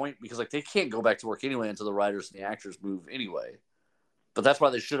no point because, like, they can't go back to work anyway until the writers and the actors move anyway. But that's why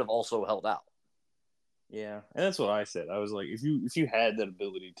they should have also held out. Yeah, and that's what I said. I was like, if you had that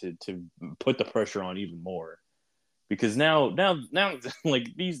ability to put the pressure on even more, because now like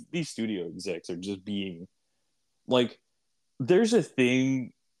these studio execs are just being like, there's a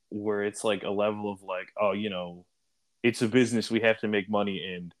thing where it's like a level of like, oh, it's a business, we have to make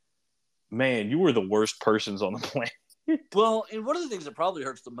money, and man, you were the worst persons on the planet. Well, and one of the things that probably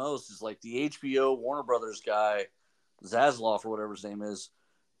hurts the most is like the HBO Warner Brothers guy, Zasloff or whatever his name is.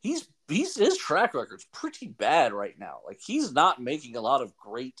 He's his track record's pretty bad right now. Like he's not making a lot of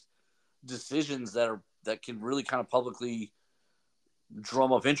great decisions that can really kind of publicly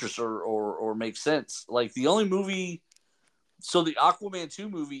drum up interest or make sense. Like the only movie, so the Aquaman 2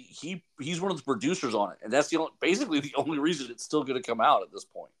 movie, he's one of the producers on it, and that's basically the only reason it's still going to come out at this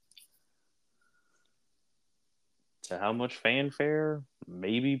point. To how much fanfare?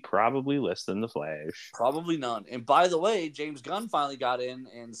 Maybe, probably less than the Flash. Probably none. And by the way, James Gunn finally got in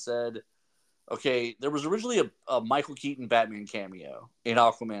and said, okay, there was originally a Michael Keaton Batman cameo in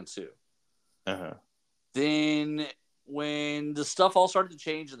Aquaman 2. Uh-huh. Then when the stuff all started to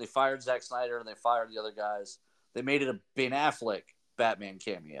change and they fired Zack Snyder and they fired the other guys, they made it a Ben Affleck Batman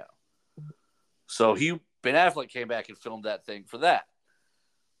cameo. So Ben Affleck came back and filmed that thing for that.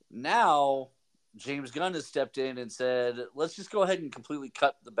 Now James Gunn has stepped in and said, let's just go ahead and completely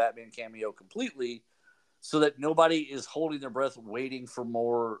cut the Batman cameo completely so that nobody is holding their breath waiting for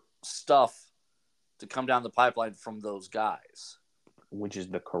more stuff to come down the pipeline from those guys. Which is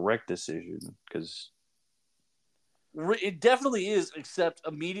the correct decision, because it definitely is, except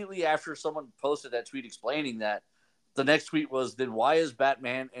immediately after someone posted that tweet explaining that, the next tweet was, then why is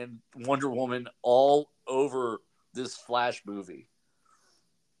Batman and Wonder Woman all over this Flash movie?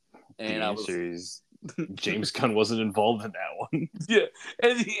 And the answer is James Gunn wasn't involved in that one. Yeah,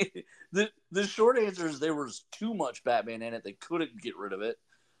 and the short answer is there was too much Batman in it. They couldn't get rid of it.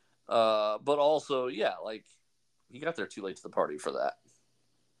 But also, yeah, like he got there too late to the party for that.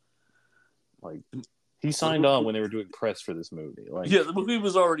 Like he signed on when they were doing press for this movie. Like, yeah, the movie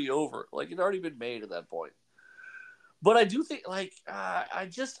was already over. Like it had already been made at that point. But I do think, like, I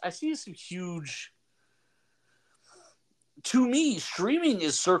see some huge. To me, streaming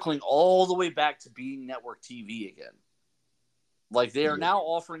is circling all the way back to being network TV again. Like they are now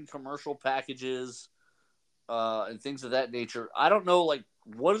offering commercial packages and things of that nature. I don't know, like,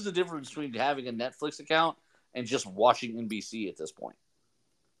 what is the difference between having a Netflix account and just watching NBC at this point?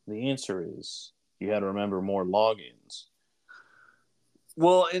 The answer is you got to remember more logins.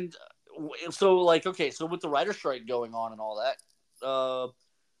 Well, and so, like, okay, so with the writer strike going on and all that,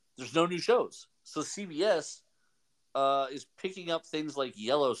 there's no new shows. So CBS is picking up things like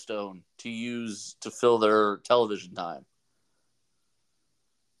Yellowstone to use to fill their television time.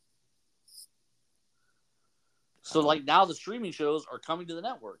 So, like, now the streaming shows are coming to the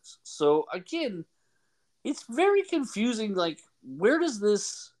networks. So, again, it's very confusing. Like, where does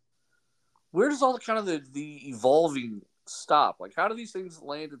all the kind of the evolving stop? Like, how do these things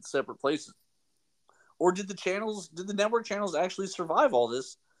land in separate places? Or did the network channels actually survive all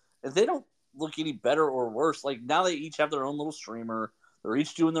this? And they don't look any better or worse. Like, now they each have their own little streamer. They're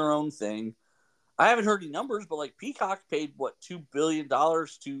each doing their own thing. I haven't heard any numbers, but, like, Peacock paid, $2 billion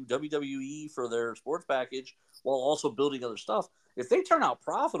to WWE for their sports package while also building other stuff. If they turn out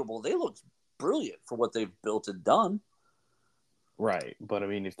profitable, they look brilliant for what they've built and done. Right. But, I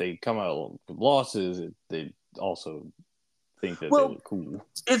mean, if they come out with losses, they also think that they look cool.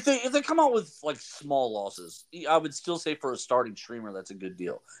 If they come out with, like, small losses, I would still say for a starting streamer, that's a good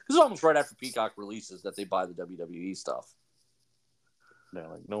deal. Because it's almost right after Peacock releases that they buy the WWE stuff. They're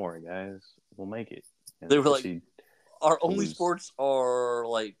like, don't worry, guys. We'll make it. And they were like, our only sports are,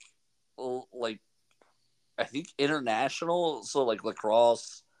 like, I think international. So, like,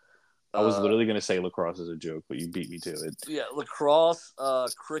 lacrosse. I was literally going to say lacrosse as a joke, but you beat me to it. Yeah, lacrosse,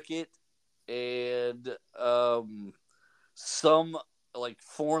 cricket, and some, like,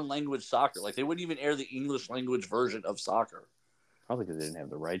 foreign language soccer. Like, they wouldn't even air the English language version of soccer. Probably because they didn't have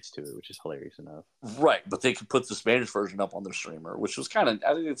the rights to it, which is hilarious enough. Right, but they could put the Spanish version up on their streamer, which was I think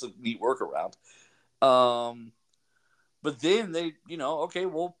it's a neat workaround. But then they, okay,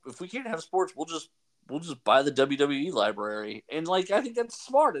 well, if we can't have sports, we'll just buy the WWE library, and, like, I think that's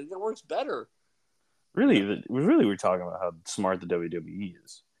smart. I think that works better. Really, we're talking about how smart the WWE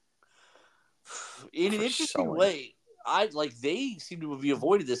is. In an interesting way, they seem to be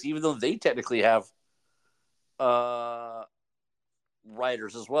avoiding this, even though they technically have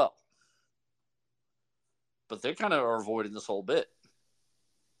writers as well. But they kind of are avoiding this whole bit.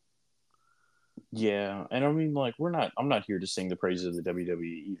 Yeah, and I mean, like, I'm not here to sing the praises of the WWE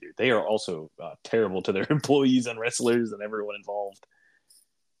either. They are also terrible to their employees and wrestlers and everyone involved.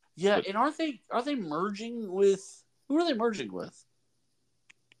 Yeah, But and are they merging with who are they merging with?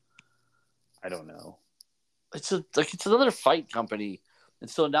 I don't know. It's another fight company, and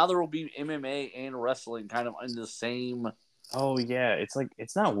so now there will be MMA and wrestling kind of in the same. Oh yeah, it's like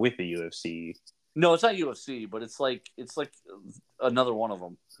it's not with the UFC. No, it's not UFC, but it's like another one of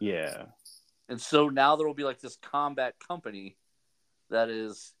them. Yeah, And so now there will be like this combat company that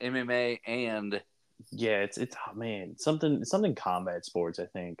is MMA and yeah. It's oh man, something combat sports. I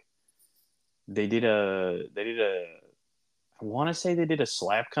think they did a. I want to say they did a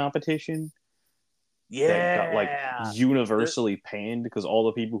slap competition that got like yeah. There, universally panned because all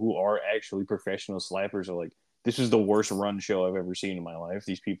the people who are actually professional slappers are like, this is the worst run show I've ever seen in my life.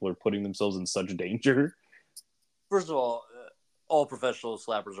 These people are putting themselves in such danger. first of all professional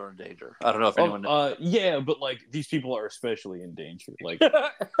slappers are in danger. I don't know if anyone knows. Yeah, but like these people are especially in danger. Like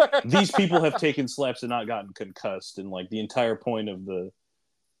these people have taken slaps and not gotten concussed, and like the entire point of the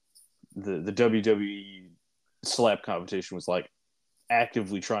WWE slap competition was like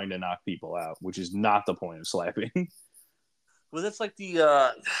actively trying to knock people out, which is not the point of slapping. Well, that's like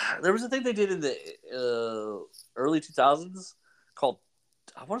there was a thing they did in the early 2000s called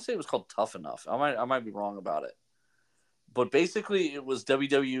I want to say it was called Tough Enough. I might be wrong about it. But basically it was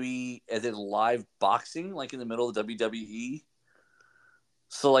WWE and then live boxing like in the middle of WWE.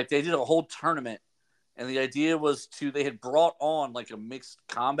 So like they did a whole tournament and the idea was they had brought on like a mixed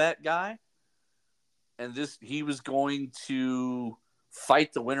combat guy and this he was going to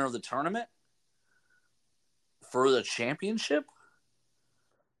fight the winner of the tournament for the championship.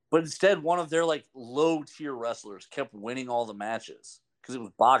 But instead, one of their like low tier wrestlers kept winning all the matches because it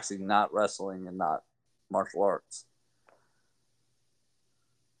was boxing, not wrestling, and not martial arts.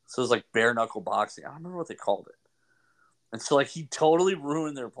 So it was like bare knuckle boxing. I don't remember what they called it. And so like he totally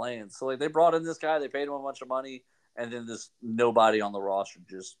ruined their plans. So like they brought in this guy, they paid him a bunch of money, and then this nobody on the roster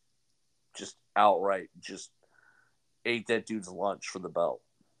just outright just ate that dude's lunch for the belt.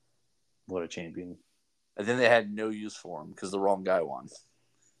 What a champion. And then they had no use for him because the wrong guy won.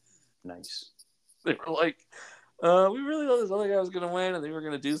 Nice. They were like, we really thought this other guy was going to win and they were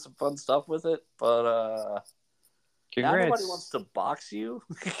going to do some fun stuff with it. But now nobody wants Congrats. to box you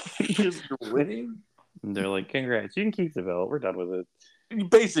because you're winning. And they're like, congrats. You can keep the belt. We're done with it.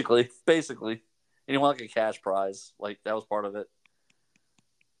 Basically. And you want like a cash prize. Like that was part of it.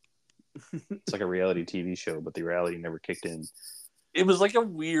 It's like a reality TV show, but the reality never kicked in. It was like a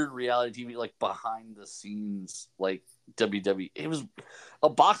weird reality TV, like behind the scenes, like WWE. It was a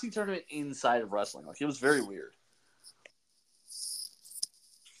boxing tournament inside of wrestling. Like it was very weird.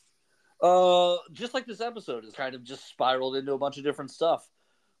 Just like this episode is kind of just spiraled into a bunch of different stuff.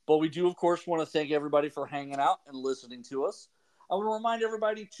 But we do, of course, want to thank everybody for hanging out and listening to us. I want to remind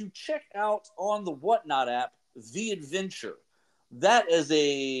everybody to check out on the Whatnot app, The Adventure. That is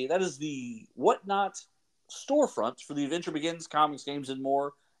the Whatnot storefront for The Adventure Begins, comics, games, and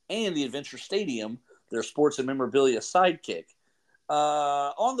more, and the Adventure Stadium, their sports and memorabilia sidekick.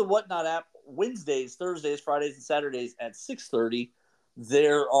 On the Whatnot app, Wednesdays, Thursdays, Fridays, and Saturdays at 6:30,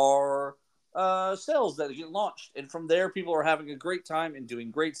 there are sales that get launched, and from there, people are having a great time and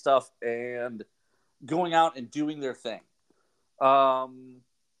doing great stuff and going out and doing their thing. On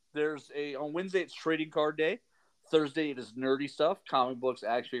Wednesday it's trading card day. Thursday it is nerdy stuff, comic books,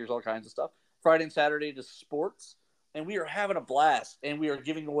 action figures, all kinds of stuff. Friday and Saturday it is sports, and we are having a blast, and we are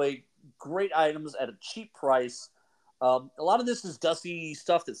giving away great items at a cheap price. A lot of this is dusty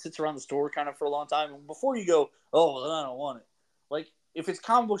stuff that sits around the store kind of for a long time. And before you go, oh, well, then I don't want it. Like, if it's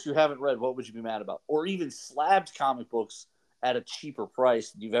comic books you haven't read, what would you be mad about? Or even slabbed comic books at a cheaper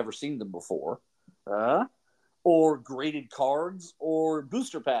price than you've ever seen them before. Or graded cards or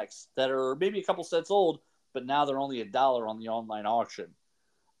booster packs that are maybe a couple sets old, but now they're only $1 on the online auction.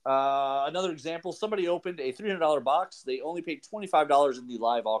 Another example, somebody opened a $300 box. They only paid $25 in the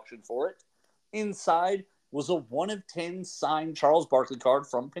live auction for it. Inside was a 1 of 10 signed Charles Barkley card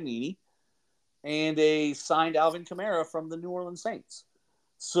from Panini and a signed Alvin Kamara from the New Orleans Saints.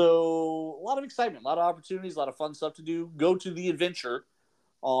 So a lot of excitement, a lot of opportunities, a lot of fun stuff to do. Go to The Adventure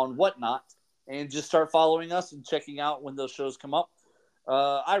on Whatnot and just start following us and checking out when those shows come up.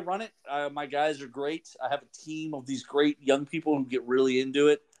 I run it. My guys are great. I have a team of these great young people who get really into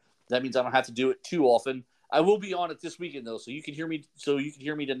it. That means I don't have to do it too often. I will be on it this weekend though, so you can hear me. So you can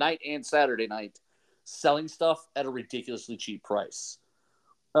hear me tonight and Saturday night selling stuff at a ridiculously cheap price.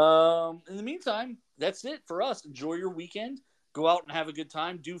 In the meantime, that's it for us. Enjoy your weekend. Go out and have a good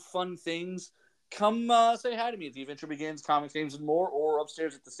time. Do fun things. Come say hi to me at The Adventure Begins, Comics, Games, and More, or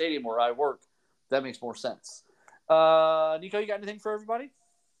upstairs at the stadium where I work. That makes more sense. Nico, you got anything for everybody?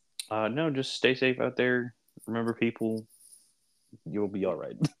 No, just stay safe out there. Remember, people, you'll be all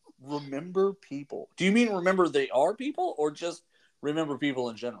right. Remember people. Do you mean remember they are people, or just remember people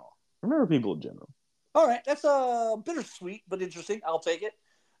in general? Remember people in general. All right, that's bittersweet but interesting. I'll take it.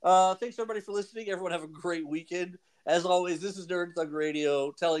 Thanks everybody for listening. Everyone have a great weekend. As always, this is Nerd Thug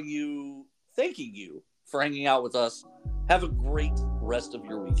Radio thanking you for hanging out with us. Have a great rest of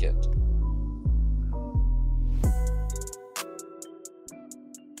your weekend.